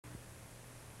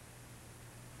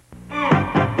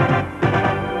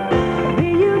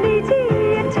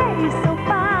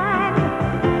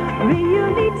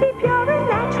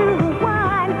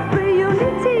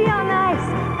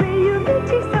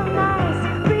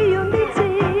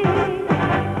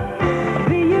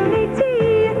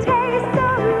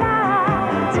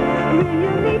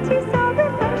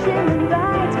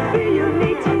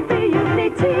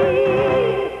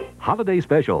holiday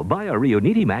special. Buy a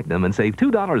Riunite Magnum and save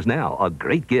 $2 now. A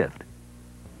great gift.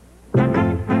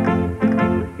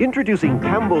 Introducing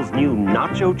Campbell's new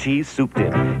Nacho Cheese Soup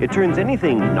Dip. It turns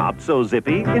anything not so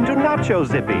zippy into Nacho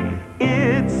Zippy.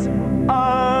 It's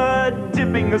a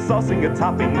dipping, a saucing, a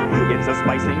topping. It's a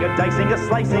spicing, a dicing, a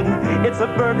slicing. It's a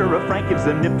burger, a Frank gives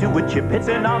a nip to a chip. It's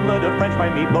an omelet, a French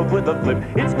fried meatloaf with a flip.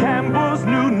 It's Campbell's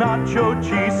new Nacho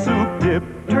Cheese Soup Dip.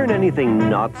 Turn anything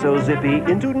not so zippy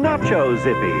into Nacho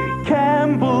Zippy.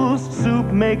 Campbell's soup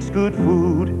makes good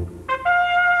food.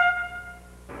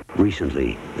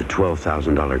 Recently, the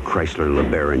 $12,000 Chrysler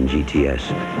Lebaron GTS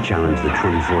challenged the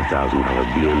 $24,000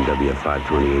 BMW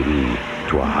 528e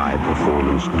to a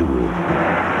high-performance duel.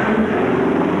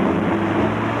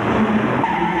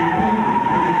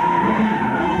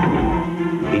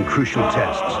 In crucial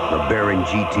tests, Lebaron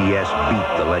GTS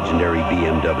beat the legendary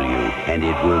BMW, and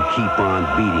it will keep on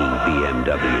beating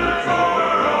BMW.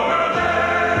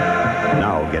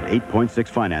 Now get 8.6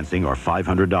 financing or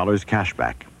 $500 cash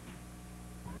back.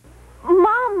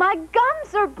 Mom, my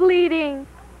gums are bleeding.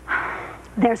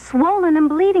 They're swollen and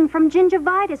bleeding from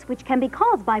gingivitis, which can be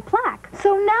caused by plaque.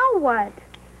 So now what?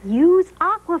 Use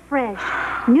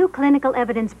Aqua-fresh. New clinical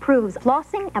evidence proves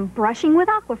flossing and brushing with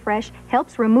Aqua-fresh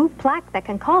helps remove plaque that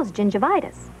can cause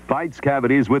gingivitis. Fights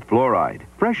cavities with fluoride,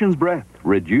 freshens breath,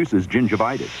 reduces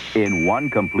gingivitis in one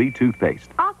complete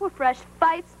toothpaste. Aqua-fresh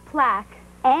fights plaque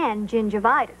And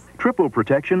gingivitis. Triple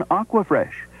protection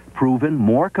Aqua-fresh, proven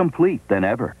more complete than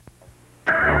ever.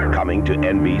 Coming to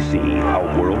NBC,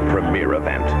 a world premiere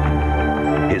event.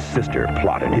 His sister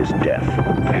plotted his death.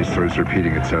 History's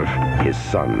repeating itself. His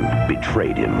son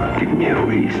betrayed him. Give me a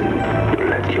reason to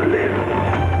let you live.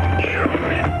 Show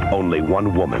me. Only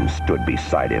one woman stood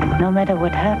beside him. No matter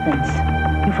what happens,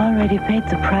 you've already paid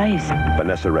the price.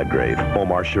 Vanessa Redgrave,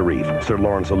 Omar Sharif, Sir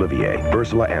Laurence Olivier,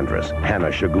 Ursula Andress,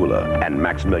 Hannah Shagula, and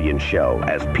Maximilian Schell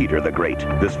as Peter the Great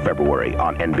this February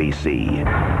on NBC.